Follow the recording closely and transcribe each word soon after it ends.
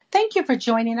Thank you for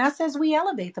joining us as we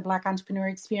elevate the Black entrepreneur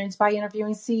experience by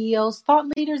interviewing CEOs, thought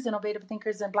leaders, innovative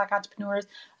thinkers, and Black entrepreneurs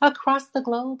across the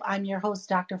globe. I'm your host,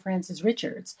 Dr. Francis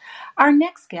Richards. Our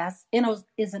next guest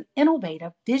is an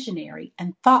innovative, visionary,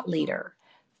 and thought leader,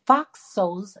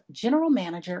 FoxSoul's General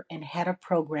Manager and Head of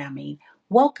Programming.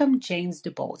 Welcome, James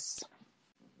DuBose.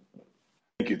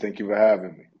 Thank you. Thank you for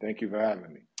having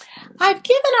me. I've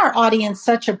given our audience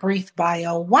such a brief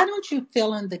bio. Why don't you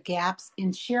fill in the gaps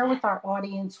and share with our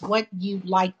audience what you'd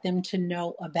like them to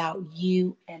know about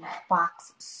you and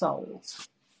FoxSoul?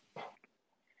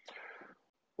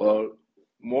 Well,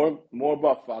 more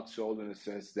about FoxSoul in the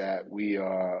sense that we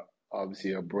are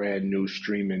obviously a brand new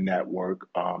streaming network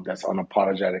that's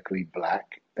unapologetically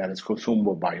Black, that is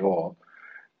consumable by all.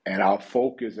 And our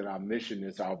focus and our mission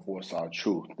is our voice, our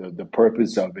truth. The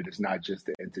purpose of it is not just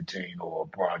to entertain or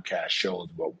broadcast shows,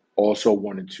 but also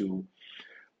wanted to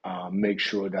make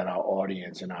sure that our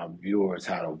audience and our viewers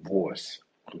had a voice.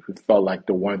 We felt like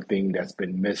the one thing that's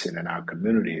been missing in our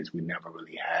community is we never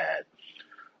really had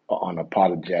an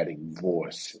unapologetic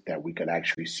voice that we could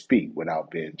actually speak without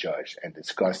being judged and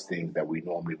discuss things that we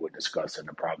normally would discuss in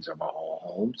the privacy of our own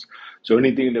homes. So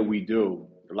anything that we do,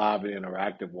 live and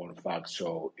interactive on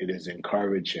FoxSoul, it is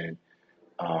encouraging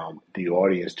the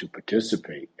audience to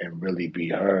participate and really be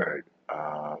heard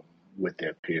with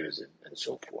their peers and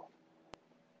so forth.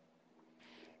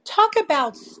 Talk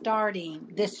about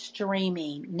starting this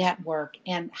streaming network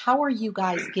and how are you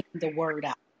guys getting the word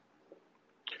out?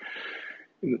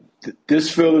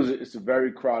 This field is a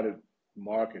very crowded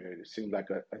market. It seems like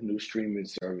a new streaming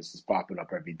service is popping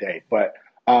up every day. But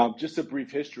just a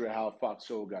brief history of how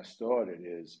FoxSoul got started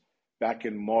is back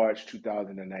in March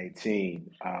 2019,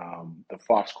 the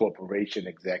Fox Corporation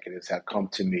executives had come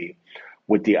to me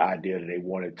with the idea that they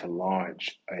wanted to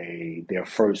launch their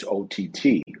first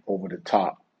OTT,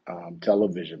 over-the-top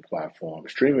television platform,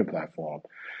 streaming platform.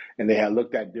 And they had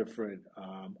looked at different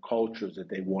cultures that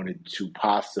they wanted to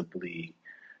possibly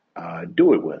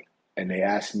do it with. And they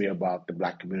asked me about the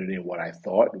Black community and what I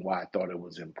thought and why I thought it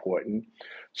was important.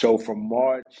 So from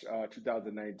March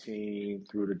 2019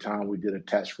 through the time we did a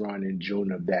test run in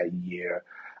June of that year,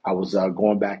 I was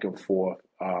going back and forth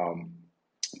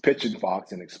pitching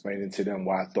Fox and explaining to them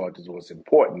why I thought this was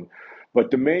important. But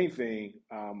the main thing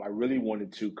I really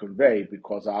wanted to convey,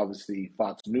 because obviously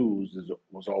Fox News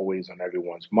was always on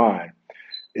everyone's mind,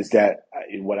 is that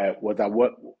what I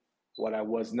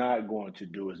was not going to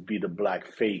do is be the Black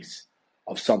face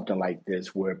of something like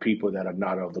this, where people that are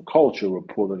not of the culture were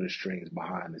pulling the strings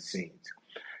behind the scenes.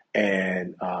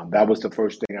 And that was the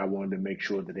first thing I wanted to make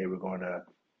sure that they were going to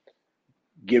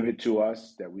give it to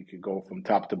us, that we could go from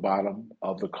top to bottom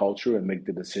of the culture and make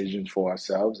the decisions for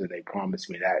ourselves. And they promised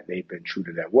me that. They've been true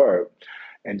to that word.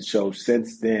 And so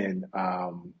since then,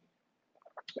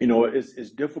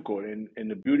 it's difficult. And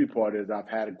the beauty part is I've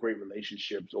had great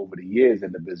relationships over the years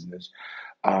in the business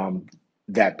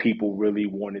that people really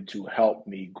wanted to help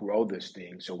me grow this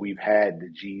thing. So we've had the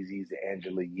Jeezys, the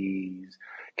Angela Yees,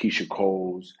 Keisha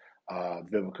Coles,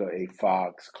 Vivica A.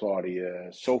 Fox,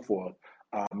 Claudia, so forth,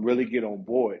 really get on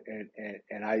board.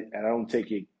 And I don't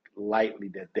take it lightly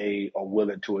that they are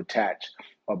willing to attach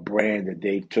a brand that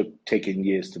they've taken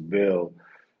years to build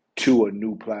to a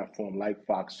new platform like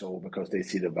FoxSoul because they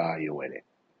see the value in it.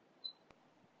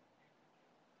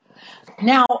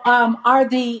 Now, are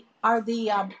the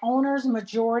owners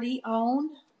majority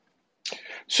owned?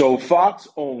 So Fox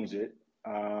owns it.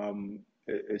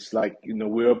 It's like,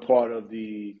 we're a part of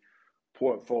the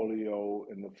portfolio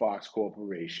in the Fox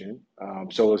Corporation.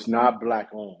 So it's not Black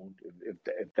owned,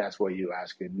 if that's what you're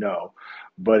asking, no.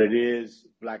 But it is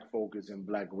Black focused and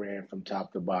Black ran from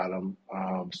top to bottom,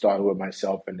 starting with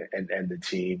myself and the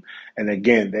team. And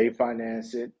again, they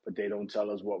finance it, but they don't tell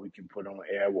us what we can put on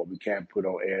air, what we can't put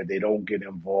on air. They don't get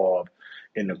involved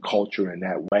in the culture in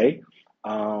that way.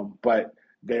 But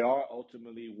they are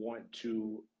ultimately want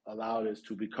to allow this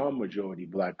to become majority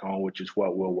Black owned, which is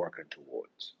what we're working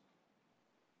towards.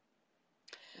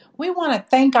 We want to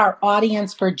thank our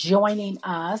audience for joining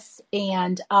us.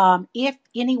 And if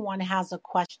anyone has a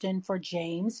question for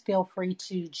James, feel free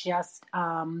to just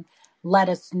let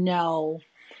us know.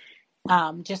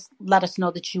 Just let us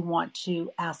know that you want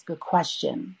to ask a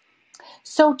question.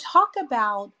 So talk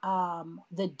about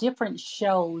the different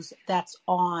shows that's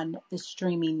on the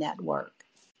streaming network.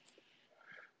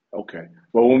 Okay.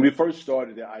 Well, when we first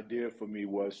started, the idea for me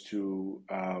was to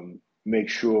make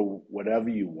sure whatever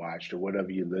you watched or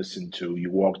whatever you listened to, you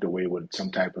walked away with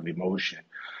some type of emotion.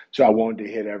 So I wanted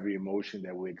to hit every emotion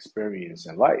that we experience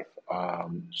in life.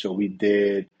 So we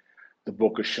did the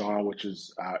Book of Sean, which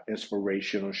is our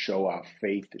inspirational show, our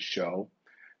faith show.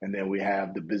 And then we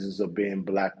have The Business of Being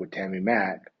Black with Tammy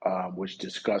Mack, which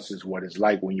discusses what it's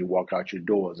like when you walk out your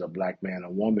door as a Black man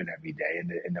or woman every day,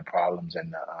 and the problems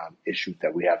and the issues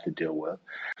that we have to deal with.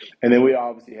 And then we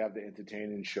obviously have the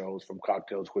entertaining shows from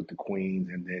Cocktails with the Queens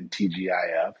and then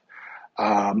TGIF.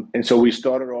 And so we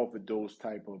started off with those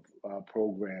type of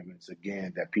programmings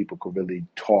again that people could really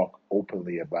talk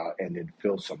openly about and then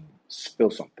feel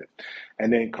something.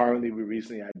 And then currently,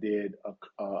 I did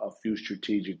a few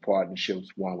strategic partnerships.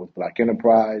 One with Black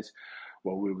Enterprise,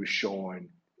 where we were showing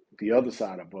the other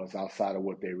side of us outside of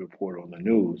what they report on the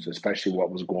news, especially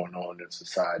what was going on in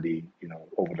society,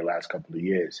 over the last couple of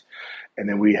years. And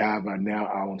then we have now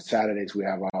on Saturdays we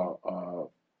have our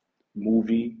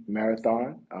movie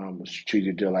marathon, a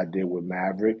strategic deal I did with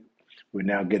Maverick. We're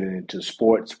now getting into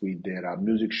sports. We did our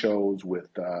music shows with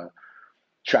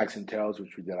Tracks and Tales,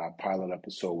 which we did our pilot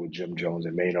episode with Jim Jones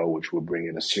and Mano, which we're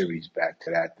bringing a series back to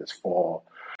that this fall.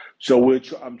 So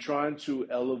I'm trying to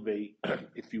elevate,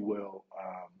 if you will,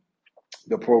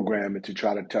 the program and to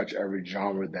try to touch every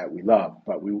genre that we love.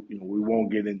 But we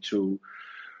won't get into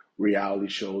reality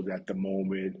shows at the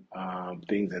moment,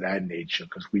 things of that nature,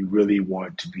 because we really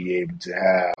want to be able to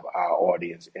have our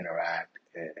audience interact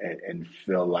and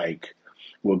feel like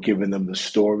we're giving them the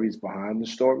stories behind the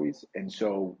stories. And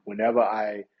so whenever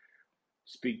I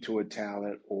speak to a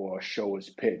talent or a show is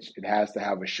pitched, it has to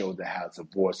have a show that has a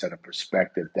voice and a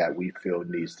perspective that we feel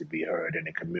needs to be heard in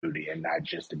the community, and not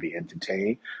just to be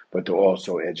entertained, but to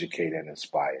also educate and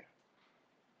inspire.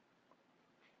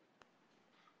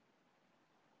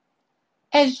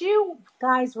 As you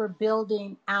guys were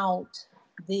building out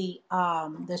the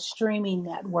streaming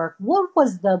network, what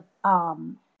was the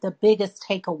biggest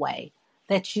takeaway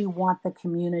that you want the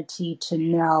community to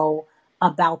know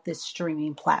about this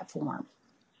streaming platform?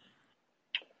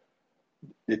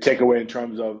 The takeaway in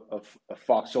terms of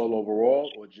FoxSoul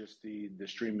overall, or just the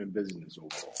streaming business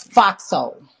overall?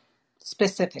 FoxSoul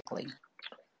specifically.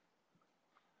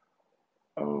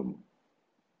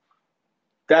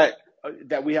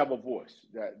 That we have a voice.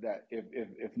 That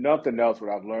if nothing else,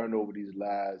 what I've learned over these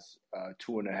last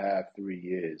 2.5-3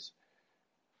 years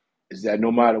is that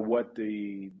no matter what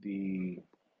the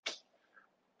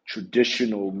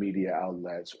traditional media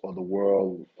outlets or the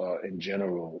world in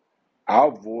general,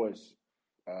 our voice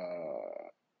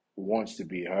wants to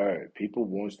be heard. People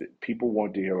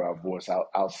want to hear our voice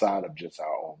outside of just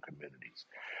our own communities.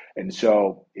 And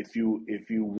so if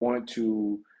you want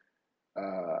to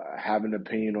have an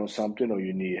opinion on something, or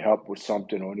you need help with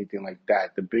something or anything like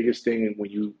that, the biggest thing when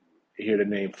you hear the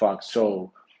name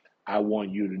FoxSoul, I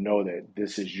want you to know that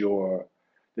this is your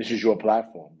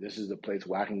platform. This is the place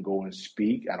where I can go and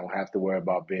speak. I don't have to worry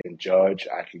about being judged.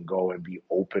 I can go and be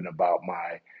open about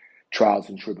my trials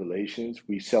and tribulations.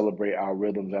 We celebrate our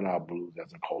rhythms and our blues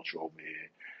as a culture over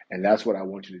here. And that's what I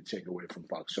want you to take away from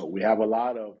FoxSoul. We have a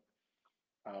lot of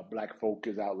Black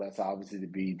focus outlets. Obviously, the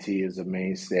BET is a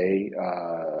mainstay,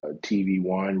 TV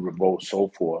One, Revolt, so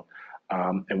forth.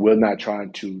 And we're not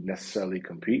trying to necessarily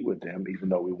compete with them, even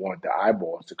though we want the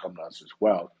eyeballs to come to us as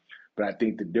well. But I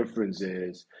think the difference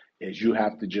is you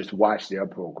have to just watch their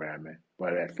programming.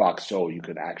 But at FoxSoul, you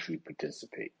can actually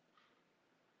participate.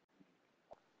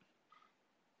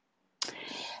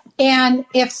 And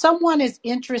if someone is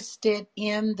interested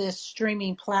in this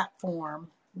streaming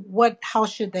platform, how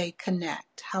should they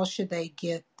connect? How should they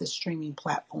get the streaming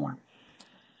platform?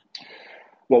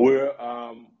 Well, we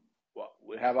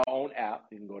have our own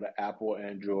app. You can go to Apple or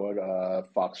Android,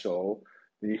 FoxSoul.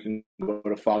 Then you can go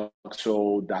to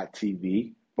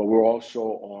foxsoul.tv. But we're also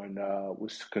on. We're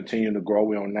continuing to grow.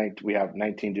 We have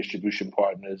 19 distribution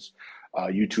partners: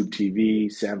 YouTube TV,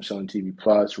 Samsung TV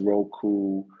Plus,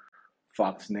 Roku,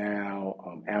 Fox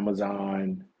Now,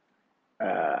 Amazon.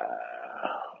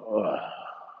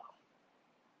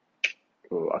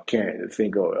 I can't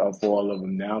think of all of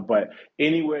them now, but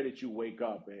anywhere that you wake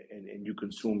up and you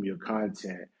consume your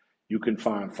content, you can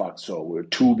find FoxSoul. We're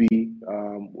Tubi.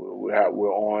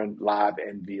 We're on live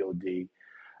and VOD.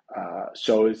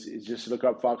 So it's just look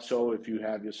up FoxSoul. If you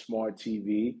have your smart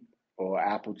TV or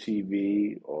Apple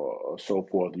TV or so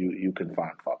forth, you can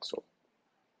find FoxSoul.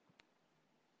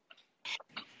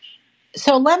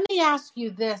 So let me ask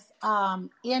you this,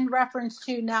 in reference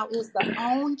to now, is the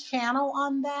OWN channel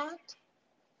on that?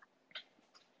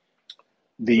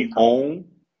 The OWN?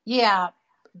 Yeah,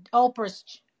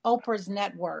 Oprah's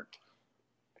network.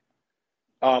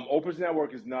 Oprah's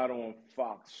network is not on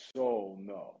FoxSoul,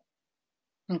 no.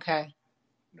 Okay.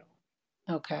 No.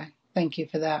 Okay. Thank you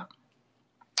for that.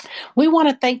 We want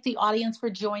to thank the audience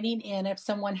for joining in. If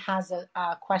someone has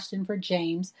a question for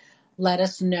James, let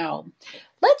us know.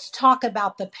 Let's talk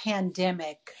about the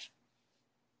pandemic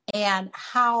and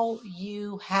how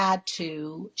you had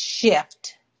to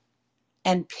shift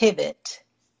and pivot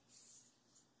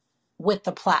with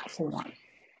the platform.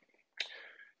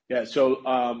 Yeah, so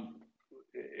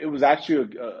it was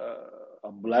actually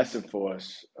a blessing for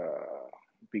us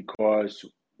because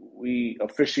we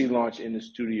officially launched in the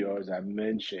studio, as I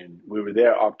mentioned. We were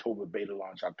there October, beta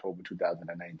launch October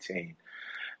 2019.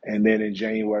 And then in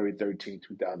January 13,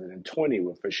 2020,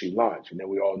 we officially launched. And then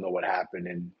we all know what happened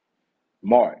in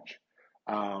March.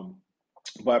 Um,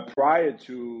 but prior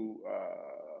to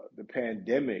the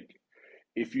pandemic,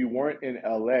 if you weren't in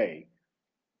LA,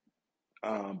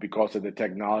 because of the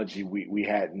technology, we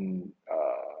hadn't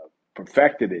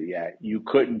perfected it yet, you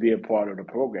couldn't be a part of the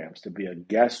programs to be a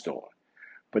guest on.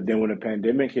 But then when the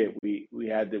pandemic hit, we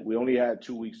only had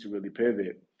 2 weeks to really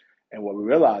pivot. And what we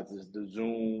realized is the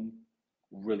Zoom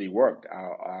really worked.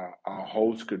 Our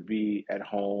hosts could be at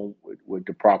home with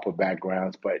the proper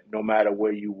backgrounds, but no matter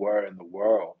where you were in the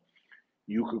world,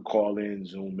 you could call in,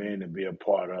 Zoom in, and be a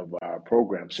part of our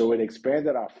program. So it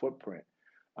expanded our footprint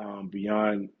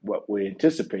beyond what we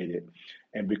anticipated.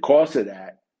 And because of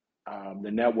that,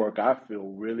 the network, I feel,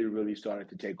 really, really started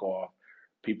to take off.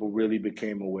 People really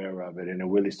became aware of it, and it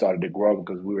really started to grow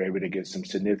because we were able to get some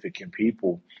significant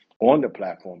people on the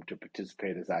platform to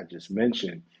participate, as I just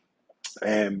mentioned.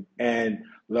 And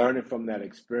learning from that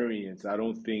experience, I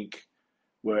don't think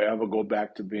we'll ever go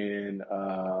back to being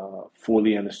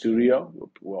fully in the studio.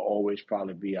 We'll always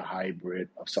probably be a hybrid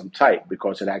of some type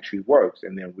because it actually works.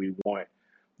 And then we want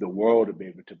the world to be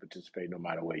able to participate no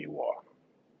matter where you are.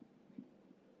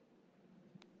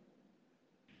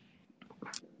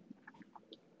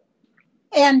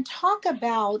 And talk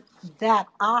about that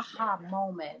aha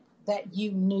moment that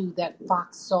you knew that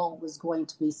FoxSoul was going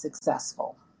to be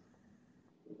successful.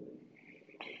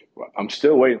 Well, I'm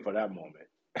still waiting for that moment.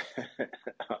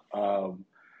 um,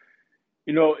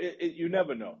 you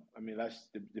never know. I mean, that's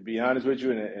to be honest with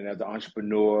you. And as an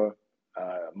entrepreneur,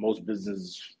 most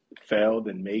businesses fail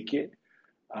and make it.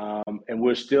 And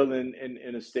we're still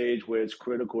in a stage where it's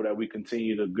critical that we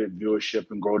continue to get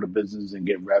viewership and grow the business and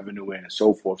get revenue in and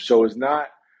so forth. So it's not,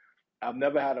 I've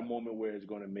never had a moment where it's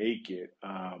going to make it.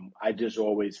 I just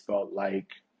always felt like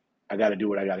I got to do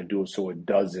what I got to do so it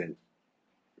doesn't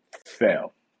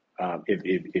fail,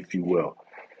 if you will.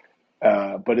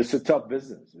 But it's a tough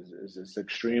business. It's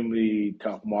extremely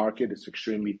tough market. It's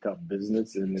extremely tough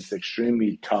business, and it's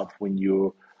extremely tough when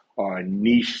you are a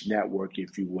niche network,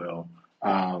 if you will,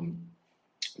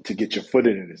 to get your foot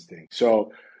in this thing.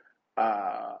 So,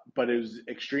 but it was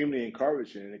extremely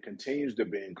encouraging, and it continues to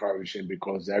be encouraging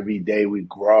because every day we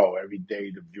grow. Every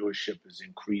day the viewership is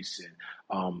increasing.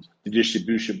 The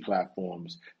distribution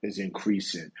platforms is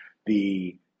increasing.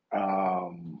 The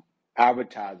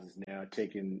advertisers now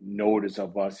taking notice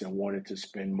of us and wanting to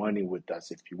spend money with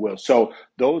us, if you will. So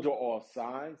those are all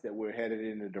signs that we're headed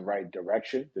in the right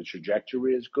direction. The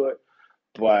trajectory is good,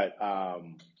 but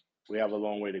we have a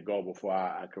long way to go before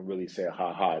I can really say,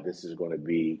 this is going to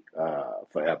be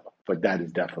forever. But that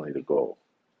is definitely the goal.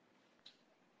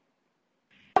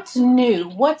 What's new?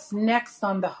 What's next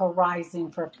on the horizon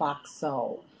for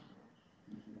FoxSoul?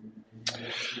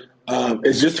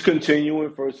 It's just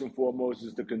continuing, first and foremost,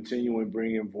 is to continuing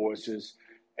bringing voices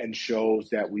and shows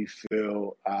that we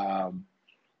feel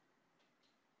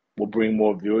will bring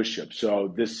more viewership.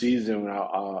 So this season,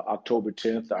 October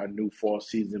 10th, our new fall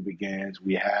season begins.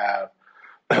 We have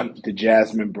the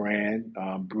Jasmine brand,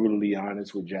 Brutally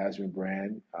Honest with Jasmine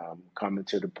brand, coming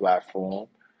to the platform.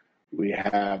 We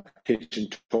have Kitchen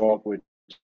Talk with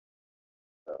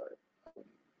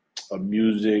a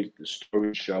music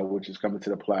story show, which is coming to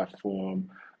the platform.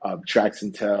 Tracks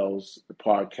and Tells, the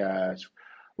podcast.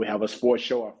 We have a sports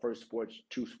show, our first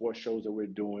two sports shows that we're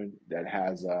doing that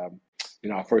has,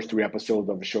 our first 3 episodes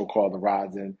of a show called The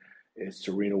Rising. It's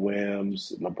Serena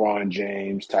Williams, LeBron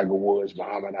James, Tiger Woods,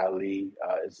 Muhammad Ali.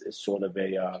 It's sort of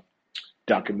a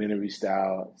documentary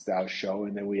style show.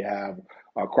 And then we have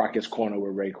Crockett's Corner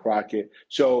with Ray Crockett.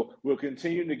 So we'll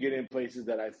continue to get in places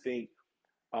that I think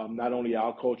not only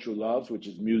our culture loves, which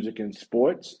is music and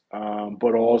sports,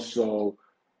 but also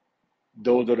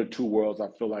those are the two worlds I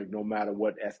feel like no matter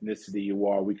what ethnicity you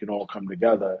are, we can all come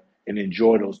together and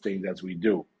enjoy those things as we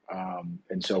do.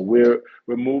 And so we're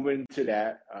moving to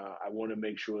that. I want to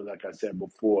make sure, like I said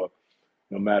before,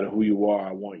 no matter who you are,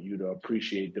 I want you to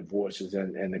appreciate the voices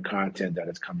and the content that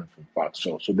is coming from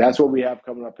FoxSoul. So that's what we have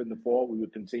coming up in the fall. We will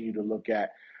continue to look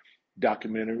at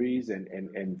documentaries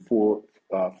and for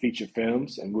feature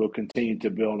films, and we'll continue to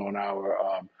build on our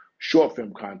short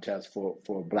film contest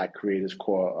for Black creators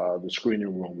called The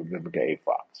Screening Room with Vivica A.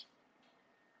 Fox.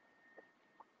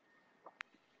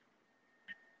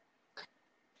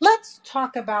 Let's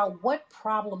talk about what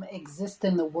problem exists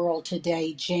in the world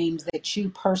today, James, that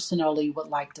you personally would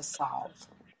like to solve.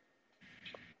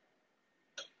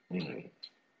 Mm.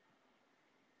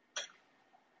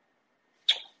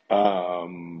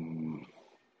 Um,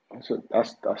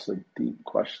 that's a deep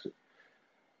question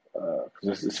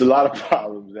because it's a lot of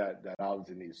problems that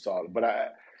obviously need solved. But I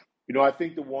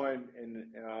think the one, and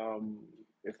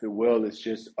if it will, is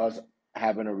just us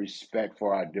having a respect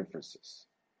for our differences.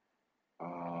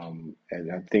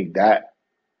 And I think that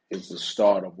is the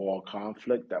start of all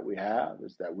conflict that we have,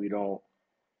 is that we don't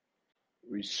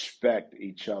respect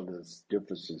each other's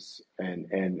differences. And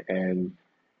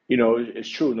it's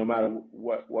true, no matter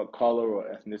what color or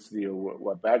ethnicity or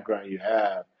what background you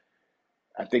have,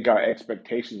 I think our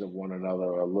expectations of one another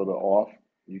are a little off.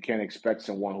 You can't expect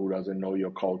someone who doesn't know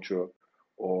your culture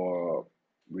or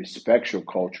respects your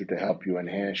culture to help you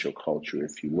enhance your culture,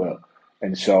 if you will.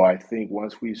 And so I think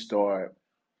once we start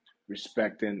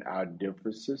respecting our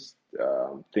differences,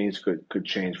 things could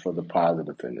change for the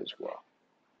positive in as well.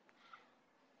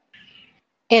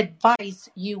 Advice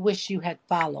you wish you had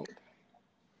followed.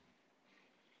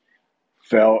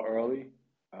 Fail early.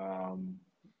 Um,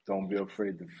 don't be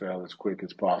afraid to fail as quick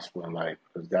as possible in life,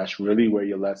 because that's really where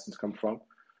your lessons come from.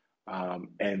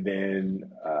 And then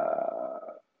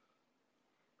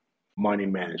money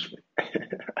management.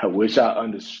 I wish I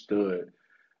understood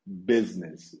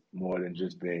business more than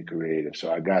just being creative.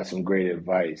 So I got some great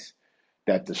advice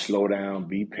that to slow down,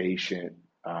 be patient,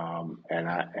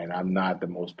 and I'm not the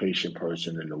most patient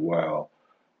person in the world.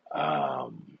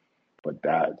 Um, but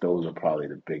those are probably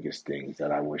the biggest things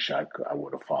that I wish I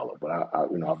would have followed. But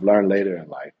I've learned later in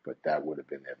life, but that would have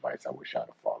been the advice I wish I'd have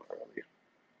followed earlier.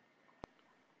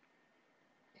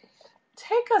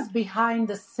 Take us behind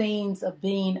the scenes of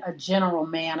being a general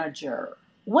manager.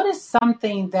 What is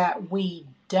something that we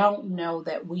don't know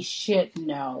that we should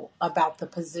know about the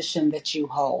position that you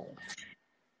hold?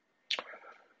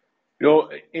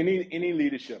 Any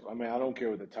leadership. I mean, I don't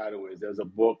care what the title is. There's a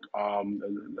book.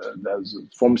 There's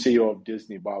a former CEO of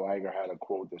Disney, Bob Iger, had a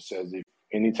quote that says, "If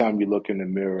anytime you look in the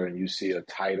mirror and you see a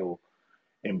title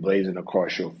emblazoned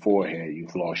across your forehead,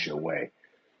 you've lost your way."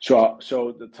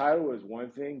 So the title is one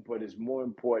thing, but it's more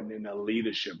important in a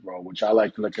leadership role, which I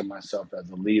like to look at myself as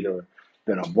a leader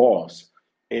than a boss.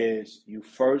 Is you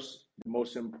first, the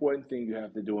most important thing you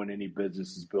have to do in any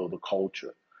business is build a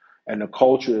culture. And the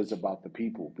culture is about the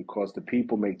people, because the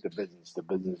people make the business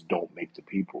don't make the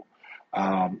people.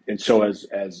 And so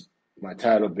as my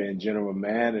title being general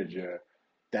manager,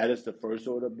 that is the first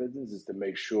order of business, is to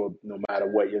make sure no matter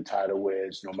what your title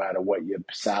is, no matter what your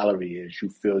salary is, you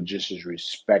feel just as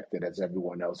respected as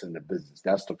everyone else in the business.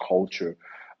 That's the culture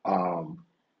um,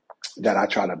 that I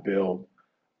try to build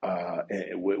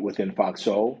within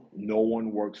FoxSoul. No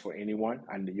one works for anyone.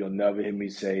 And you'll never hear me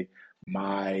say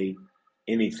my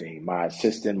anything, my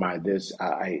assistant, my this.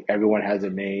 Everyone has a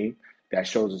name that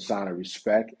shows a sign of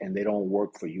respect, and they don't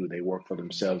work for you. They work for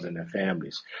themselves and their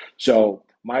families. So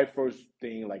my first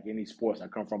thing, like any sports, I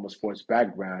come from a sports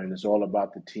background, and it's all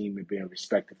about the team and being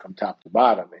respected from top to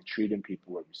bottom and treating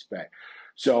people with respect.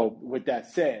 So with that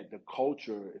said, the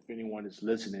culture, if anyone is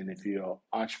listening, if you're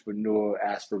entrepreneur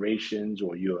aspirations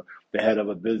or you're the head of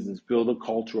a business, build a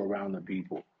culture around the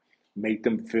people. Make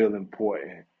them feel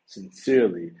important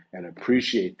sincerely and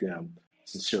appreciate them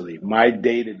sincerely. My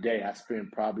day to day, I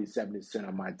spend probably 70%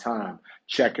 of my time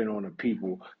checking on the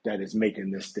people that is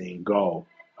making this thing go,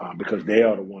 because they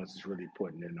are the ones that's really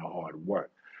putting in the hard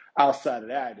work. Outside of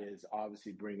that is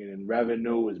obviously bringing in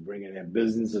revenue, is bringing in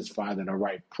business, is finding the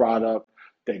right product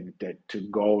that to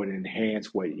go and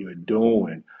enhance what you're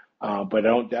doing. But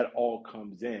that all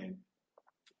comes in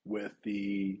with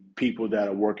the people that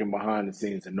are working behind the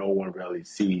scenes that no one really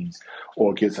sees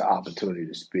or gets an opportunity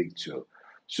to speak to.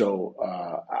 So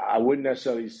I wouldn't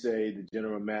necessarily say the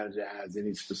general manager has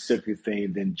any specific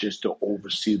thing than just to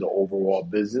oversee the overall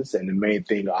business. And the main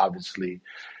thing, obviously,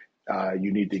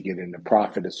 you need to get into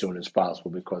profit as soon as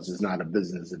possible, because it's not a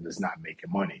business if it's not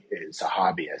making money. It's a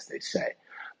hobby, as they say.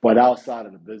 But outside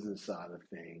of the business side of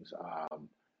things,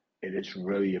 it is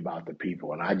really about the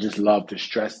people. And I just love to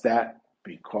stress that,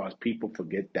 because people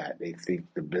forget that. They think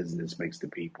the business makes the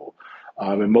people.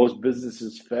 And most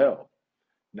businesses fail,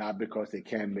 not because they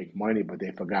can't make money, but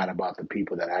they forgot about the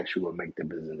people that actually will make the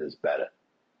business better.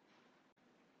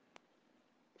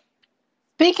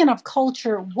 Speaking of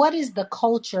culture, what is the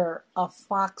culture of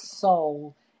Fox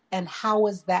Soul, and how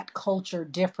is that culture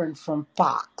different from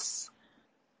Fox,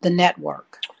 the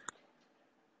network?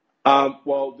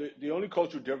 Well, the only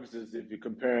cultural difference is, if you're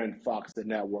comparing Fox the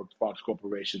network, Fox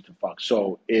Corporation to Fox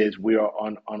Soul, is we are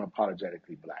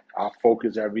unapologetically black. Our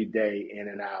focus every day in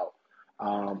and out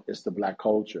it's the Black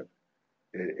culture.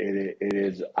 It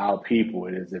is our people.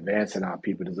 It is advancing our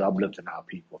people. It is uplifting our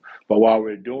people. But while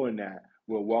we're doing that,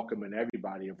 we're welcoming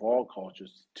everybody of all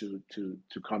cultures to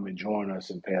come and join us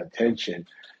and pay attention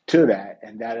to that.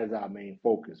 And that is our main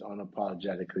focus: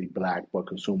 unapologetically Black, but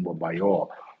consumed by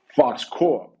all. Fox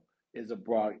Corp is a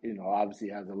broad, obviously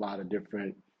has a lot of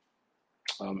different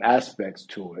aspects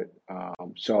to it.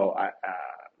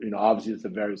 Obviously it's a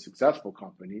very successful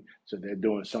company, so they're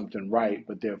doing something right,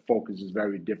 but their focus is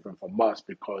very different from us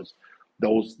because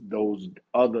those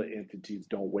other entities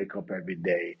don't wake up every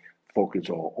day focus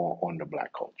on the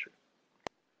Black culture.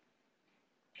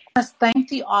 Let's thank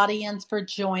the audience for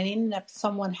joining. If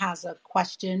someone has a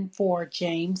question for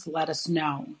James, let us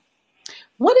know.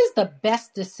 What is the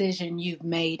best decision you've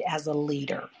made as a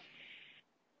leader?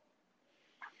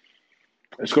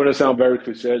 It's going to sound very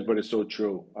cliche, but it's so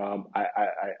true.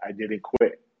 I didn't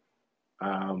quit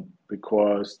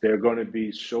because there are going to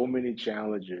be so many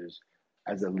challenges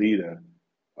as a leader,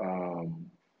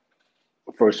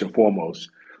 first and foremost.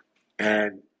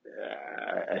 And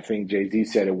I think Jay-Z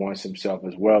said it once himself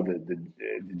as well. The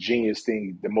genius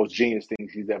thing, the most genius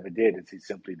things he's ever did is he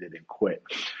simply didn't quit.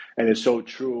 And it's so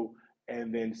true.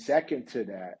 And then second to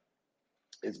that,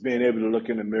 it's being able to look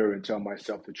in the mirror and tell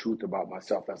myself the truth about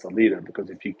myself as a leader.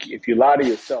 Because if you lie to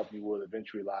yourself, you will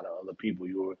eventually lie to other people.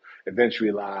 You will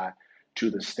eventually lie to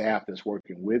the staff that's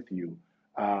working with you.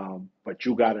 But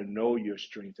you got to know your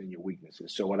strengths and your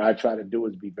weaknesses. So what I try to do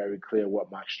is be very clear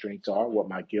what my strengths are, what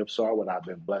my gifts are, what I've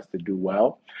been blessed to do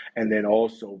well, and then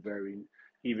also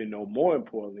even though more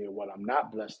importantly, what I'm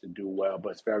not blessed to do well,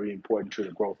 but it's very important to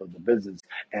the growth of the business.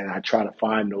 And I try to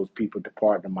find those people to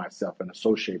partner myself and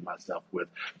associate myself with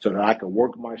so that I can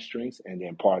work my strengths and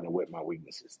then partner with my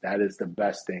weaknesses. That is the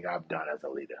best thing I've done as a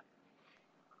leader.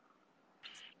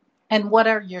 And what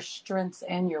are your strengths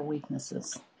and your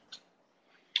weaknesses?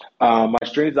 My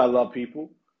strengths, I love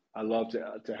people. I love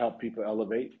to help people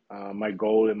elevate. My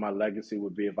goal and my legacy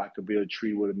would be if I could be a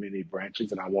tree with many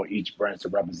branches, and I want each branch to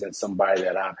represent somebody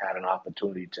that I've had an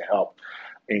opportunity to help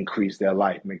increase their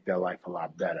life, make their life a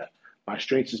lot better. My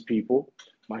strength is people.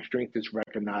 My strength is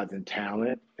recognizing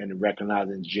talent and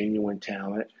recognizing genuine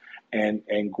talent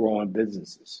and growing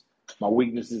businesses. My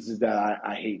weaknesses is that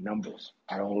I hate numbers.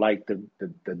 I don't like the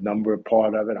number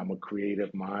part of it. I'm a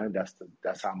creative mind.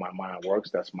 That's how my mind works.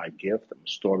 That's my gift. I'm a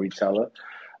storyteller.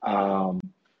 Um,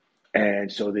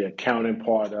 and so the accounting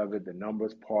part of it, the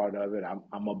numbers part of it,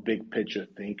 I'm a big picture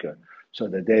thinker. So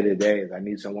the day to day is I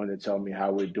need someone to tell me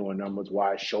how we're doing numbers,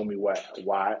 why, show me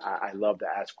why. I love to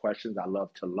ask questions. I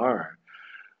love to learn,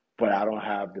 but I don't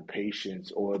have the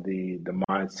patience or the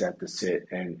mindset to sit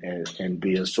and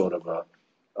be a sort of a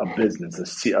business, a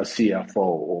CFO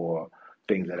or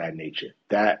things of that nature.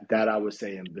 That I would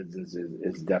say in business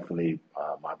is definitely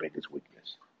my biggest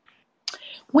weakness.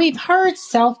 We've heard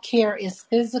self-care is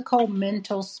physical,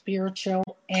 mental,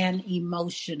 spiritual, and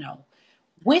emotional.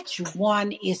 Which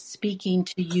one is speaking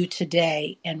to you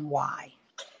today and why?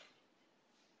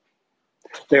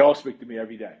 They all speak to me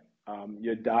every day.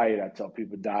 Your diet, I tell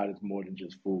people, diet is more than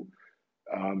just food.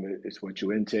 It's what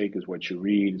you intake, it's what you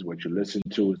read, it's what you listen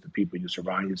to, it's the people you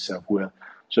surround yourself with.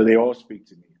 So they all speak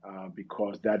to me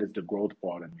because that is the growth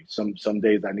part of me. Some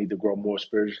days I need to grow more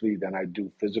spiritually than I do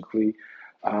physically,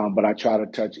 but I try to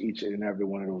touch each and every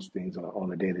one of those things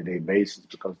on a day-to-day basis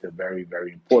because they're very,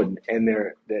 very important and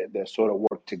they're sort of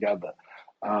work together.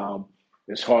 Um,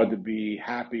 it's hard to be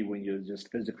happy when you're just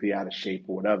physically out of shape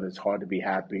or whatever. It's hard to be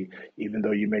happy even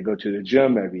though you may go to the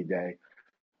gym every day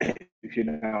if you're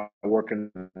not working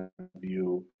on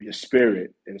your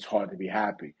spirit, it's hard to be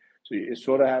happy. So it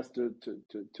sort of has to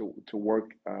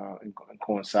work and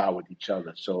coincide with each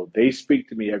other. So they speak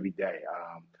to me every day.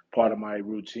 Part of my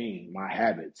routine, my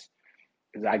habits,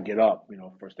 is I get up.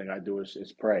 First thing I do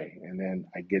is pray, and then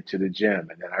I get to the gym,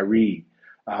 and then I read,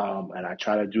 and I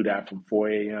try to do that from 4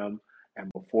 a.m.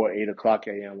 and before 8 o'clock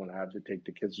a.m. when I have to take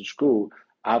the kids to school.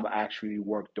 I've actually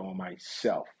worked on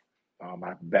myself.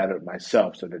 I've bettered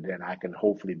myself so that then I can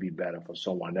hopefully be better for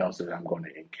someone else that I'm going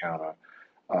to encounter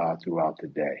throughout the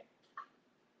day.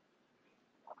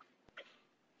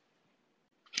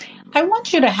 I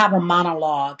want you to have a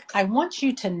monologue. I want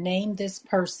you to name this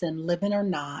person, living or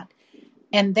not,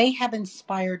 and they have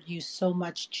inspired you so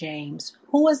much, James.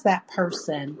 Who is that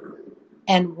person,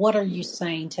 and what are you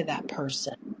saying to that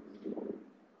person?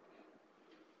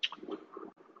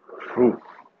 Whew.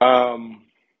 Um,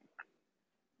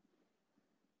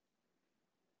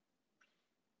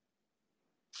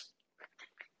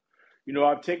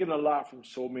 I've taken a lot from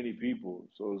so many people,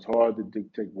 so it's hard to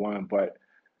dictate one. But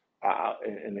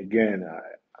and again,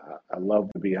 I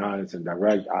love to be honest and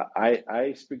direct.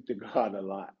 I speak to God a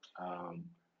lot,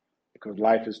 because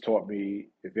life has taught me,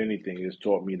 if anything, has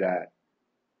taught me that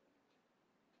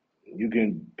you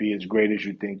can be as great as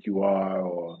you think you are,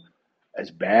 or as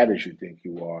bad as you think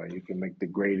you are. You can make the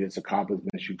greatest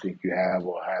accomplishments you think you have,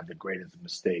 or have the greatest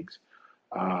mistakes.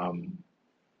 Um,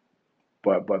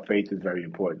 but faith is very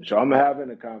important. So I'm having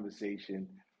a conversation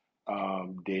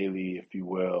daily, if you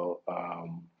will.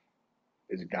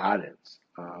 Is guidance.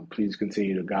 Please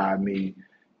continue to guide me,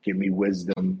 give me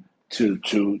wisdom to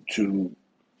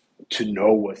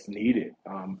know what's needed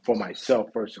for myself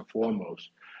first and foremost.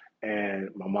 And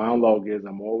my monologue is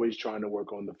I'm always trying to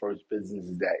work on the first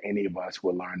businesses that any of us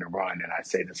will learn to run. And I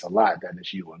say this a lot, that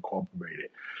is you incorporated.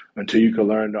 Until you can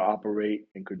learn to operate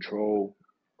and control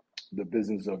the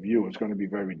business of you, it's going to be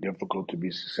very difficult to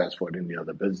be successful in any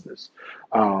other business.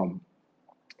 Um,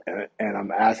 and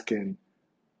I'm asking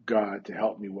God to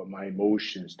help me with my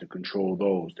emotions, to control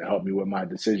those, to help me with my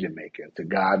decision making, to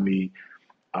guide me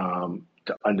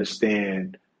to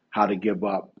understand how to give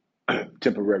up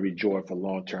temporary joy for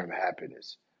long term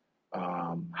happiness,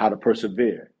 how to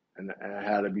persevere, and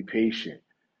how to be patient.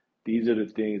 These are the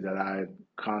things that I'm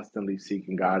constantly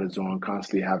seeking guidance on,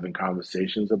 constantly having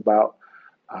conversations about.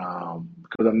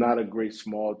 Because I'm not a great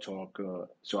small talker,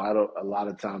 so I don't. A lot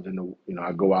of times in the,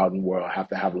 I go out in the world, I have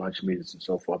to have lunch meetings and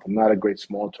so forth. I'm not a great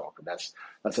small talker. That's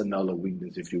another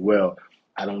weakness, if you will.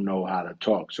 I don't know how to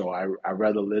talk, so I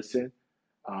rather listen.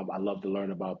 I love to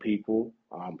learn about people,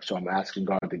 so I'm asking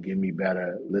God to give me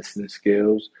better listening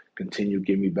skills. Continue to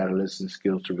give me better listening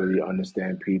skills to really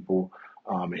understand people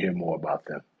and hear more about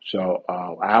them. So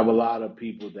I have a lot of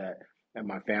people that in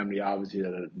my family, obviously,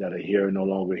 that are here, no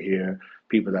longer here.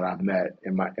 People that I've met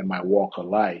in my walk of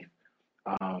life.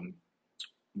 Um,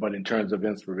 but in terms of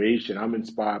inspiration, I'm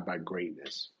inspired by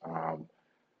greatness. I'm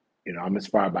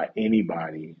inspired by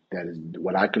anybody that is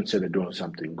what I consider doing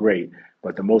something great.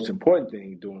 But the most important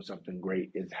thing doing something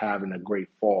great is having a great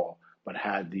fall, but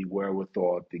have the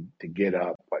wherewithal to get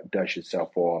up, but dust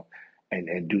yourself off,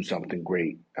 and do something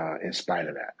great in spite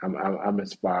of that. I'm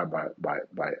inspired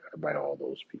by all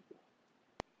those people.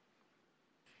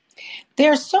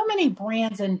 There's so many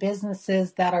brands and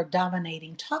businesses that are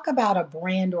dominating. Talk about a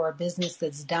brand or a business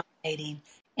that's dominating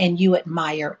and you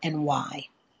admire and why.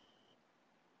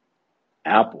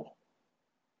 Apple,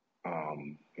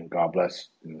 and God bless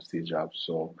Steve Jobs.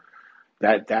 So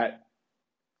that I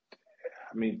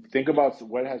mean, think about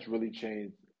what has really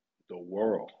changed the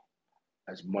world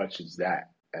as much as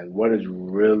that, and what has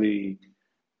really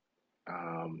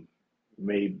um,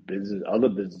 made other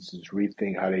businesses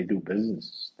rethink how they do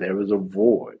business. There was a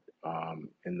void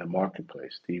in the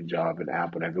marketplace. Steve Jobs and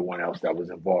Apple and everyone else that was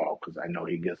involved, because I know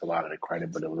he gets a lot of the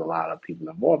credit, but there was a lot of people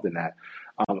involved in that.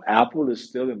 Apple is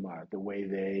still admired the way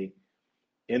they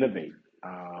innovate.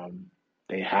 Um,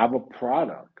 they have a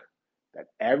product that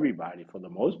everybody, for the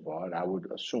most part, I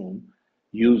would assume,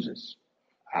 uses.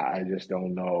 I just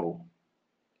don't know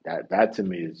that. That to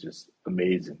me is just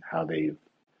amazing how they've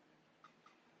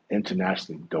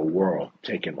internationally the world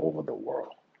taken over the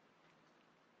world.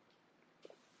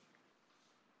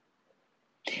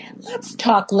 Let's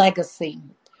talk legacy.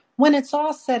 When it's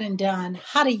all said and done,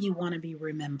 how do you want to be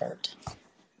remembered?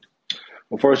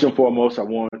 Well, first and foremost, I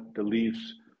want to leave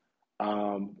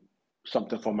um,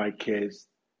 something for my kids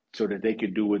so that they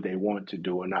can do what they want to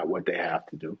do and not what they have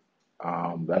to do.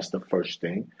 That's the first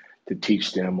thing, to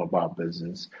teach them about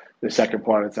business. The second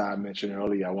part, as I mentioned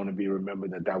earlier, I want to be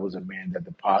remembered that was a man that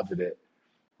deposited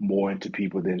more into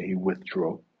people than he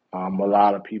withdrew. A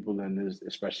lot of people in this,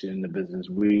 especially in the business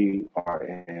we are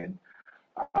in,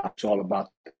 it's all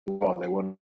about the world. They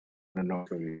want to know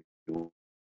from you,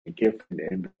 gift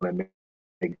and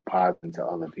make positive to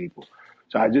other people.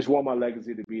 So I just want my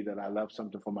legacy to be that I left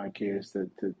something for my kids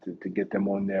to get them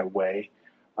on their way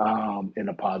in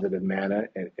a positive manner,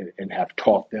 and have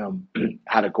taught them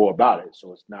how to go about it.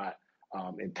 So it's not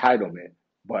entitlement,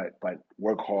 but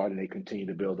work hard, and they continue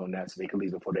to build on that so they can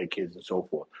leave it for their kids and so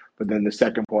forth. But then the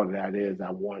second part of that is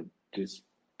I want just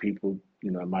people,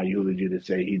 my eulogy to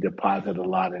say he deposited a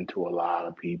lot into a lot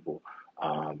of people,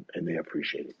 and they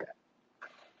appreciated that.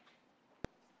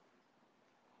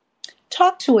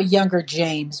 Talk to a younger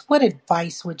James. What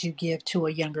advice would you give to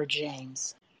a younger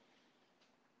James?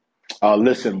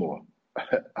 Listen more.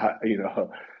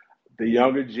 The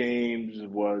younger James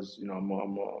was,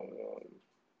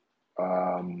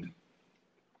 um,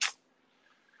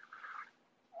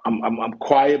 I'm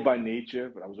quiet by nature,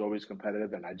 but I was always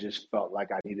competitive, and I just felt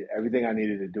like I needed everything I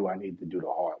needed to do. I needed to do the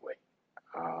hard way,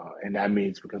 and that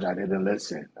means because I didn't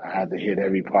listen, I had to hit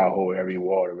every pothole, every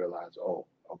wall to realize, oh,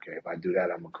 okay, if I do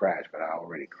that, I'm gonna crash. But I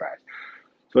already crashed.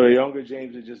 So the younger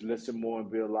James would just listen more and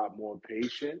be a lot more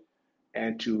patient,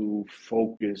 and to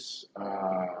focus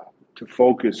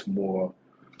more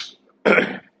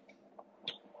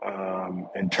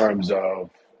in terms of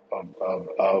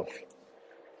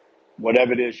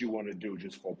whatever it is you want to do.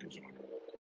 Just focus on it.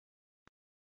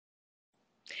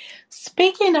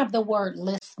 Speaking of the word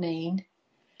listening,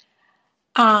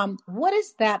 what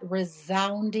is that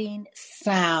resounding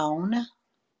sound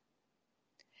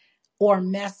or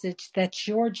message that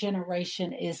your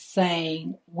generation is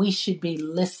saying we should be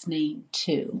listening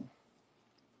to?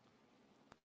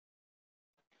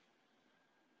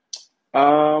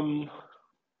 Um,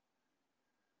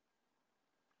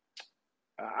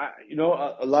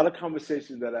 a lot of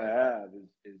conversations that I have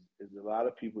is a lot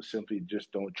of people simply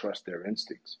just don't trust their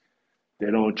instincts. They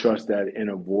don't trust that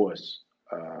inner voice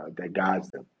that guides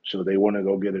them. So they want to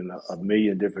go get a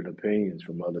million different opinions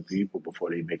from other people before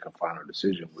they make a final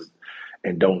decision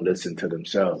and don't listen to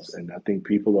themselves. And I think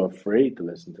people are afraid to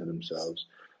listen to themselves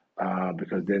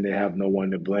because then they have no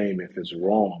one to blame if it's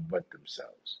wrong but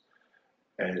themselves.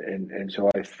 And so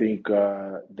I think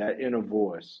that inner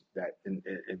voice, that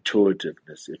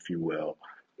intuitiveness, if you will,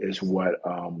 is what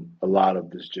a lot of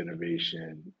this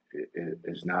generation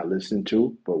is not listening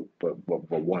to, but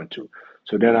want to.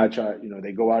 So then I try,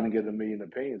 they go out and get a million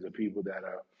opinions of people that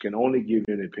can only give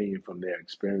you an opinion from their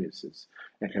experiences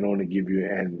and can only give you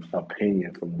an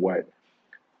opinion from what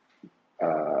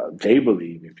they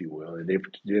believe, if you will, and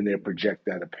they project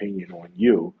that opinion on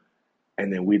you,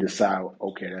 and then we decide,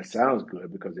 okay, that sounds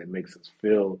good because it makes us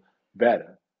feel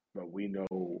better. But we know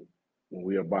when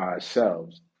we are by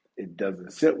ourselves, it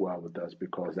doesn't sit well with us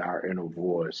because our inner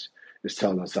voice is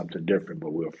telling us something different,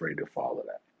 but we're afraid to follow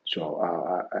that. So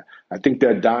I think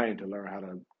they're dying to learn how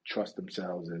to trust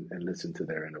themselves and listen to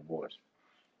their inner voice.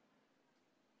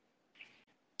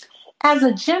 As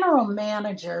a general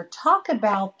manager, talk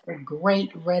about the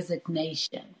great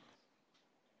resignation.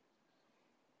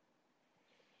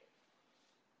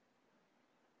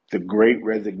 The Great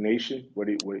Resignation. What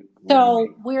do you So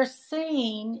mean? we're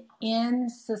seeing in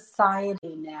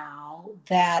society now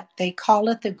that they call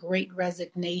it the great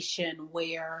resignation,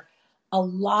 where a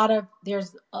lot of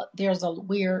there's a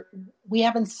we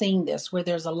haven't seen this, where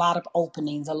there's a lot of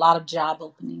openings, a lot of job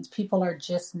openings. People are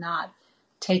just not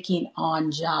taking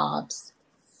on jobs.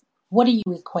 What do you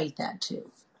equate that to?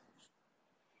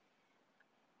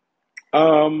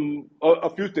 A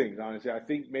few things, honestly. I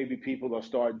think maybe people are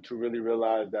starting to really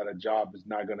realize that a job is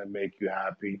not going to make you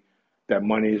happy, that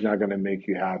money is not going to make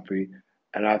you happy.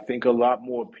 And I think a lot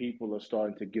more people are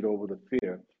starting to get over the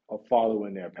fear of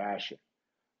following their passion,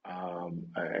 and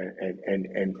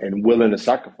willing to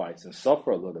sacrifice and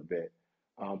suffer a little bit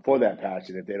for that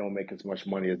passion if they don't make as much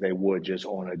money as they would just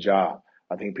on a job.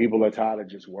 I think people are tired of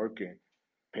just working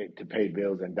to pay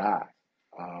bills and die.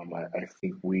 I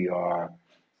think we are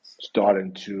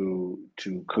starting to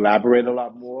collaborate a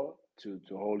lot more, to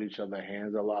hold each other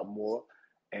hands a lot more,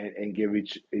 and give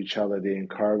each other the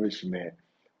encouragement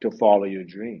to follow your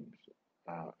dreams.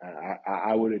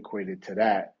 I would equate it to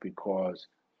that because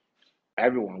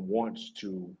everyone wants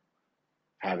to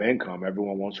have income,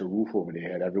 everyone wants a roof over their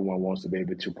head, everyone wants to be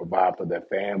able to provide for their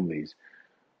families.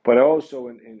 But also,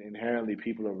 inherently,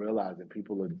 people are realizing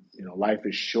life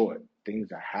is short.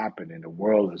 Things are happening. The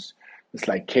world is it's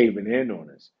like caving in on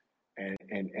us,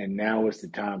 and now is the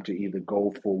time to either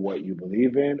go for what you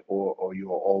believe in, or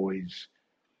you are always,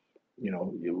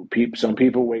 some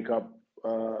people wake up,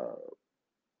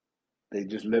 they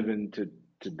just living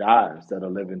to die instead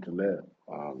of living to live.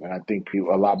 And I think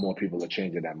a lot more people are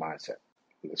changing that mindset.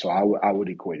 So I would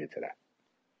equate it to that.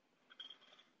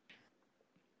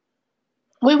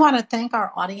 We want to thank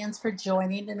our audience for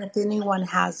joining, and if anyone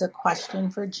has a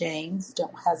question for James,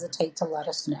 don't hesitate to let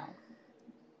us know.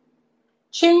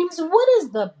 James, what is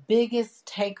the biggest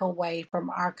takeaway from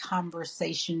our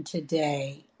conversation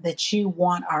today that you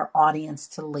want our audience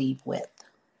to leave with?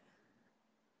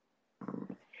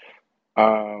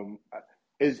 Um,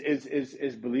 is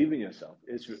believe in yourself.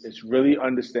 It's really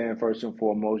understand first and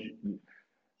foremost.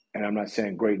 And I'm not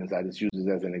saying greatness. I just use it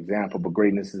as an example. But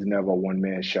greatness is never a one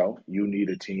man show. You need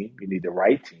a team. You need the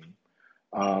right team.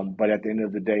 But at the end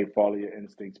of the day, follow your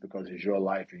instincts because it's your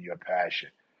life and your passion.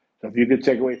 So if you could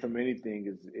take away from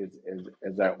anything, is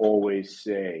as I always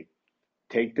say,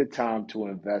 take the time to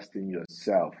invest in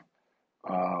yourself.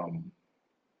 Um,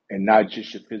 and not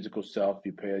just your physical self.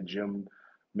 You pay a gym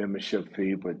membership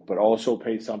fee, but also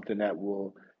pay something that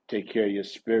will take care of your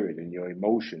spirit and your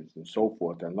emotions and so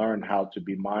forth, and learn how to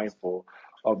be mindful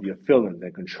of your feelings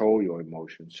and control your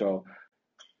emotions. So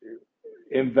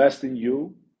invest in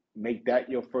you. Make that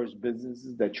your first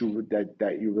businesses that you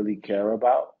really care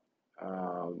about.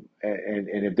 And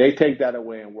if they take that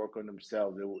away and work on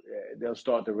themselves, they'll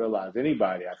start to realize,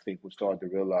 anybody, I think, will start to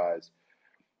realize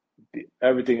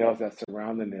everything else that's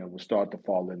surrounding them will start to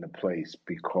fall into place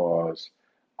because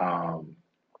um,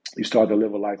 you start to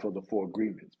live a life of the four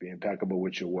agreements. Be impeccable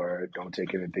with your word. Don't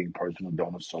take anything personal.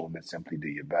 Don't assume, and simply do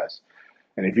your best.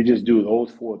 And if you just do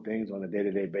those four things on a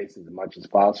day-to-day basis as much as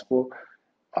possible,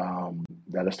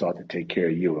 that'll start to take care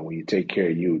of you. And when you take care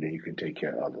of you, then you can take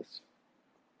care of others.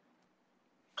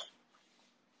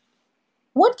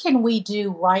 What can we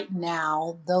do right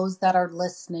now, those that are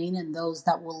listening and those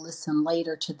that will listen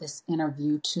later to this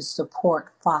interview, to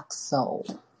support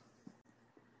FoxSoul?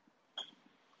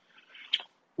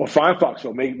 Well, find Fox.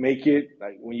 So make it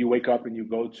like when you wake up and you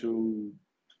go to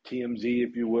TMZ,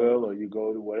 if you will, or you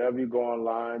go to whatever you go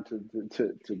online to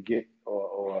get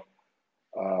or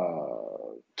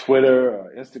Twitter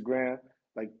or Instagram,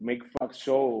 like make Fox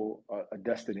Soul a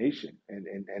destination,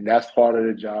 and that's part of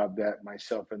the job that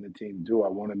myself and the team do. I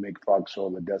want to make Fox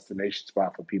Soul a destination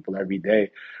spot for people every day,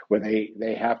 where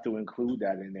they have to include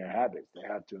that in their habits. They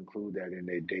have to include that in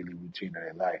their daily routine of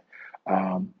their life.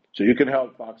 So you can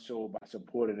help Fox Soul by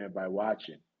supporting it, by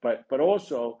watching, but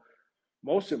also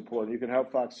most important, you can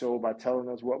help Fox Soul by telling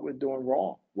us what we're doing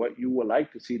wrong, what you would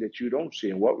like to see that you don't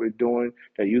see, and what we're doing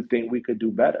that you think we could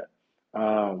do better.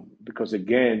 Because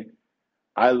again,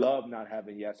 I love not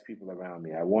having yes people around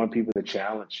me. I want people to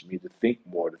challenge me to think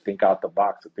more, to think out the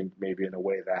box, to think maybe in a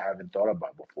way that I haven't thought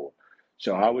about before.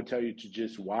 So I would tell you to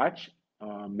just watch,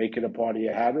 make it a part of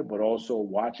your habit, but also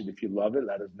watch it. If you love it,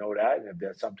 let us know that. And if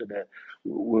there's something that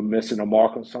we're missing a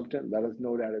mark on something, let us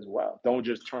know that as well. Don't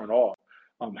just turn off.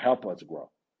 Help us grow.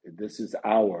 This is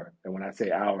our, and when I say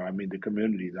our, I mean the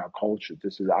communities, our culture.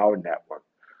 This is our network,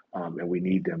 and we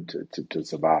need them to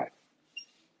survive.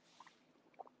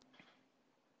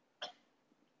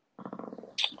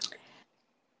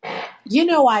 You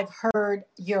know, I've heard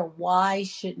your why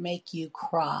should make you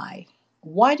cry.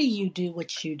 Why do you do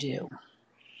what you do?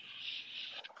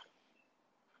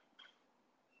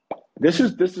 This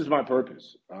is my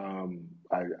purpose.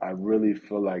 I really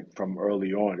feel like from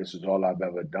early on, this is all I've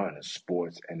ever done is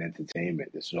sports and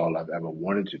entertainment. This is all I've ever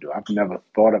wanted to do. I've never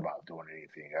thought about doing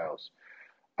anything else.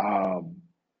 Um,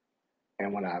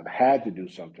 and when I've had to do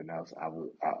something else, I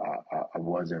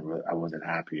wasn't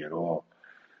happy at all.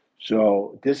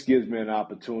 So this gives me an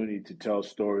opportunity to tell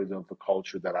stories of the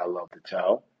culture that I love to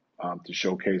tell, to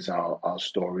showcase our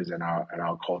stories and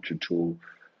our culture to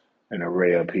an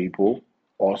array of people.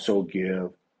 Also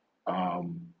give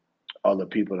um, other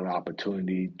people an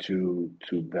opportunity to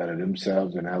better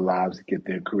themselves in their lives, to get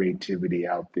their creativity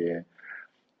out there.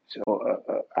 So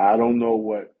I don't know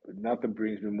what nothing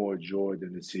brings me more joy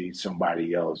than to see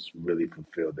somebody else really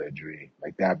fulfill their dream.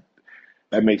 Like that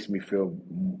makes me feel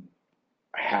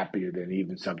happier than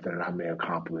even something that I may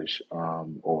accomplish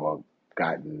or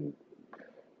gotten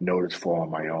noticed for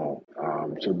on my own.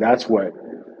 So that's what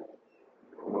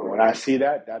when I see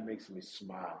that, that makes me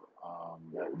smile.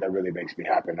 That really makes me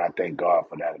happy, and I thank God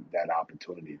for that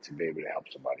opportunity to be able to help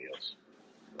somebody else.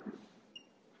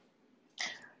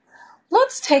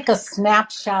 Let's take a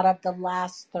snapshot of the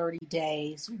last 30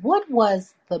 days. What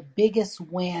was the biggest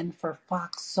win for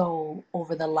Fox Soul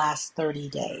over the last 30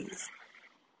 days?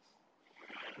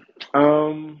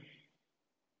 Um,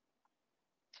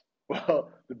 well,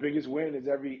 the biggest win is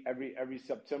every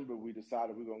September we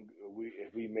decided we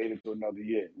if we made it to another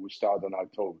year, which started in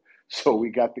October. So we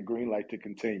got the green light to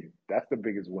continue. That's the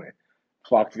biggest win.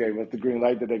 Fox gave us the green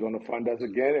light that they're going to fund us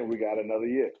again, and we got another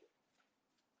year.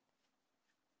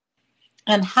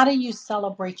 And how do you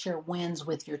celebrate your wins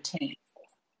with your team?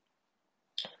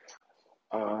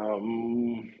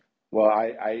 Um, well,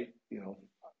 I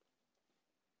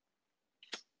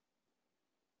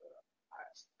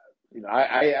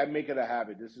I make it a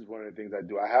habit. This is one of the things I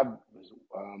do. I have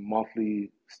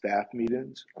monthly staff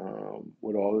meetings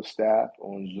with all the staff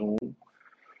on Zoom,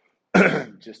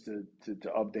 just to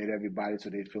update everybody so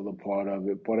they feel a part of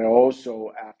it. But I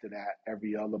also, after that,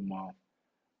 every other month,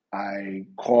 I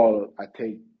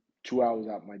take 2 hours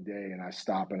out my day and I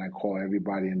stop and I call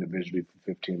everybody individually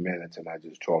for 15 minutes and I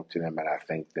just talk to them and I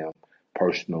thank them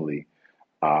personally,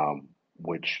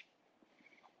 which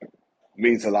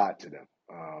means a lot to them.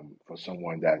 For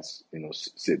someone that's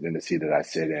sitting in the seat that I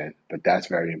sit in, but that's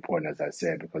very important, as I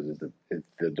said, because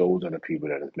those are the people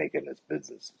that are making this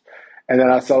business, and then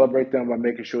I celebrate them by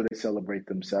making sure they celebrate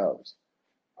themselves.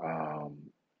 Um,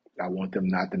 I want them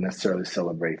not to necessarily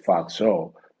celebrate Fox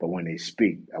Soul, but when they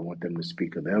speak, I want them to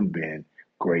speak of them being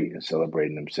great and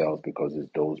celebrating themselves because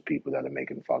it's those people that are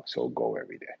making Fox Soul go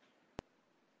every day.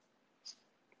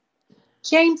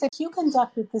 James, if you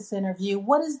conducted this interview,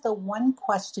 what is the one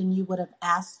question you would have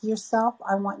asked yourself?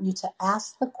 I want you to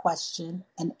ask the question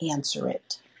and answer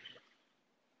it.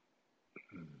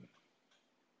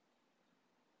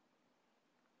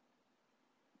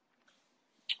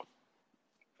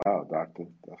 Oh, doctor,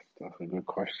 that's a good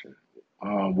question.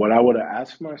 What I would have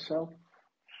asked myself,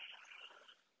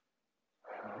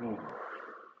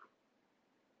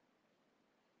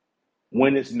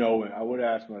 when is no? I would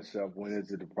ask myself, when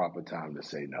is it the proper time to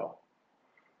say no,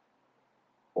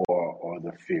 or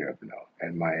the fear of no?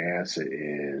 And my answer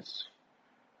is,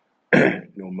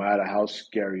 no matter how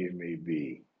scary it may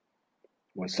be,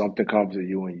 when something comes to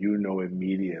you and you know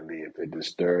immediately if it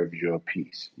disturbs your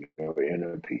peace, your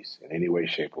inner peace, in any way,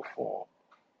 shape, or form,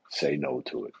 say no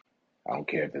to it. I don't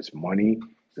care if it's money,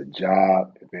 it's a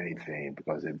job, if anything,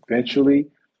 because eventually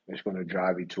it's going to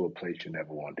drive you to a place you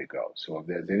never wanted to go. So if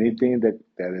there's anything that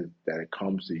it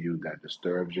comes to you that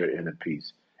disturbs your inner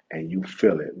peace and you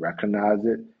feel it, recognize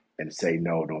it, and say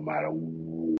no, no matter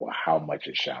how much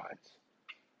it shines.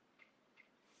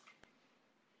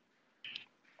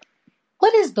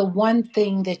 What is the one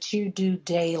thing that you do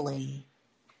daily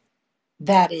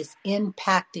that is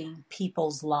impacting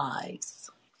people's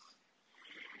lives?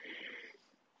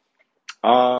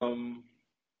 Um,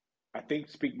 I think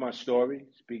speak my story,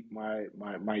 speak my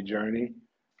journey,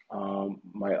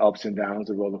 my ups and downs,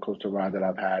 the roller coaster ride that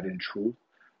I've had in truth,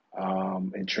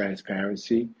 in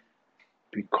transparency,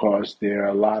 because there are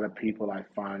a lot of people I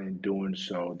find in doing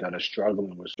so that are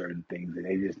struggling with certain things, and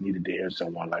they just needed to hear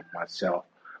someone like myself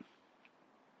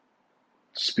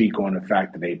speak on the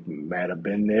fact that they might have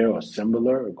been there or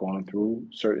similar or gone through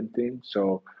certain things.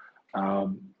 So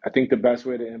I think the best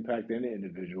way to impact any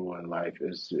individual in life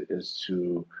is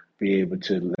to be able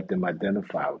to let them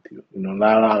identify with you. You know,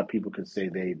 not a lot of people can say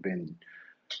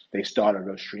they started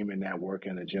a streaming network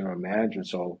and a general manager,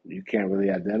 so you can't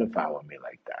really identify with me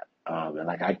like that. And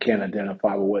like I can't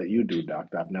identify with what you do,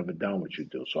 doctor. I've never done what you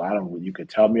do, so I don't. You can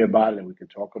tell me about it and we can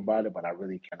talk about it, but I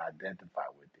really can't identify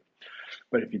with it.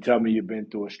 But if you tell me you've been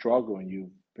through a struggle and you've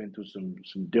been through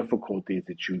some difficulties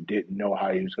that you didn't know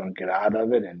how you was going to get out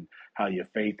of it and how your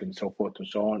faith and so forth and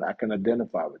so on, I can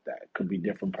identify with that. It could be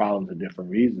different problems and different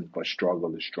reasons, but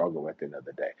struggle is struggle at the end of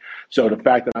the day. So the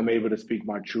fact that I'm able to speak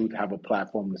my truth, have a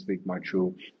platform to speak my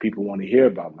truth, people want to hear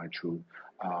about my truth.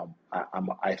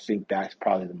 I think that's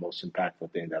probably the most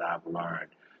impactful thing that I've learned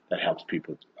that helps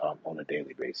people on a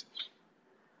daily basis.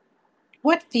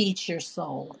 What feeds your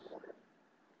soul?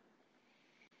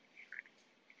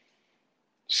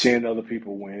 Seeing other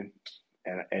people win,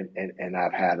 and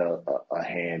I've had a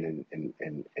hand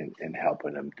in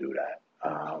helping them do that.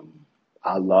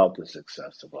 I love the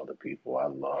success of other people. I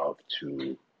love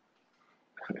to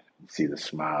see the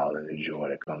smile and the joy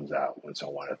that comes out when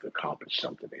someone has accomplished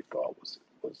something they thought was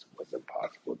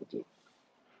impossible to do.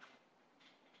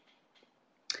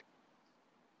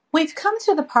 We've come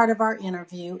to the part of our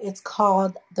interview. It's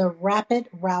called the Rapid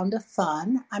Round of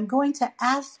Fun. I'm going to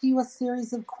ask you a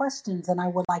series of questions, and I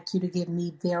would like you to give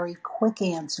me very quick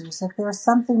answers. If there's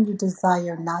something you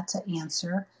desire not to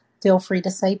answer, feel free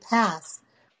to say pass.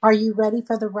 Are you ready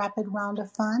for the Rapid Round of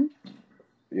Fun?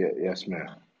 Yeah, yes,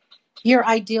 ma'am. Your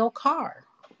ideal car,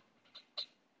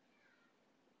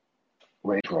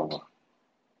 Range Rover,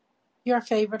 your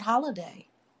favorite holiday,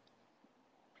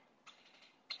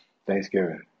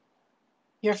 Thanksgiving,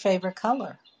 your favorite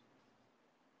color,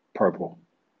 purple,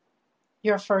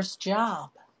 your first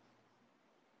job,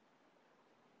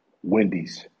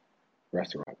 Wendy's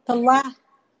restaurant. the, la-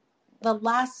 the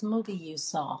last movie you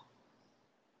saw,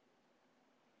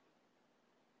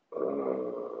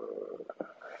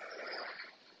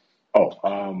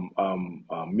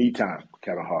 Uh, Me Time,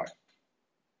 Kevin Hart,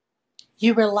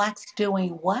 you relax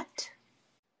doing what,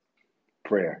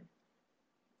 prayer.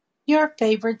 your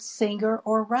favorite singer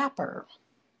or rapper.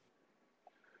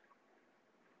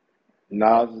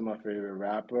 Nas is my favorite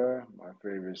rapper. My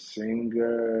favorite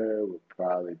singer would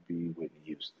probably be Whitney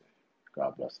Houston.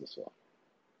 God bless us all.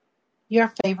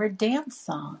 Your favorite dance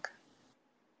song.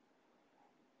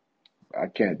 I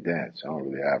can't dance. I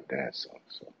don't really have dance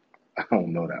songs, so I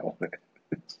don't know that one.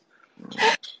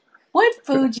 What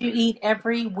food you eat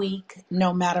every week,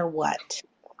 no matter what?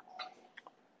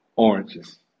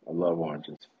 Oranges. I love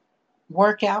oranges.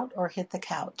 Work out or hit the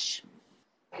couch?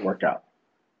 Workout.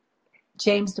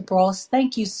 James DeBrose,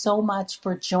 thank you so much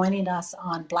for joining us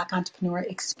on Black Entrepreneur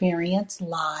Experience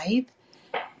Live.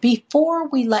 Before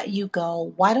we let you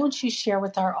go, why don't you share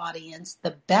with our audience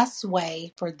the best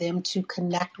way for them to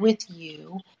connect with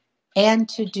you and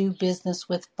to do business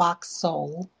with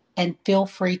FoxSoul? And feel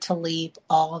free to leave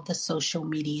all of the social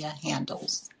media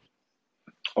handles.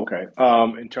 Okay.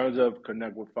 In terms of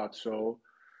connect with FoxSoul,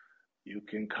 you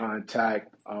can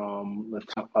contact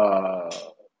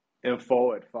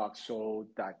info at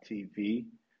foxsoul.tv,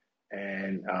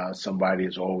 and somebody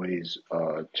is always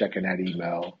checking that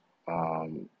email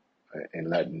and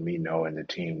letting me know and the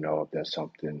team know if there's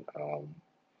something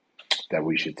that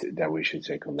we should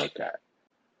take a look at.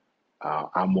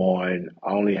 I'm on.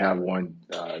 I only have one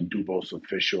Dubos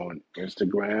official on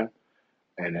Instagram,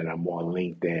 and then I'm on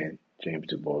LinkedIn, James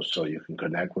DuBose. So you can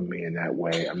connect with me in that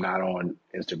way. I'm not on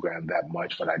Instagram that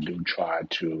much, but I do try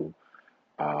to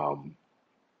um,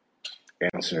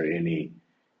 answer any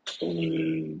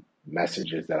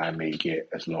messages that I may get,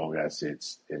 as long as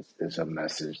it's a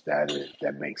message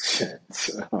that makes sense.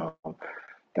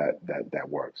 That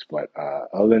works. But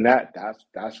other than that,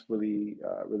 that's really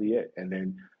it. And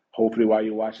then hopefully while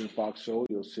you're watching Fox Soul,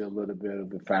 you'll see a little bit of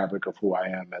the fabric of who I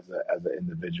am as an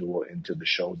individual into the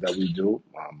shows that we do.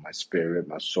 My spirit,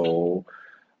 my soul,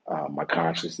 my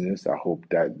consciousness. I hope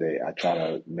that I try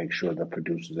to make sure the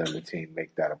producers and the team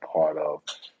make that a part of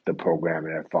the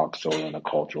programming at Fox Soul and the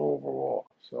culture overall.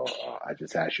 So I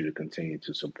just ask you to continue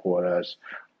to support us.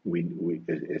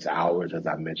 It's ours, as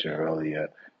I mentioned earlier,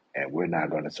 and we're not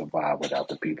going to survive without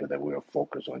the people that we're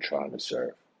focused on trying to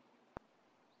serve.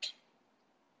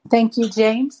 Thank you,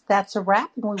 James. That's a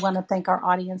wrap. And we want to thank our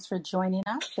audience for joining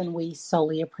us, and we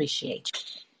solely appreciate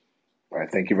you. All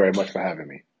right, thank you very much for having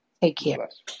me. Take Be care.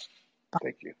 blessed.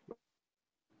 Thank you.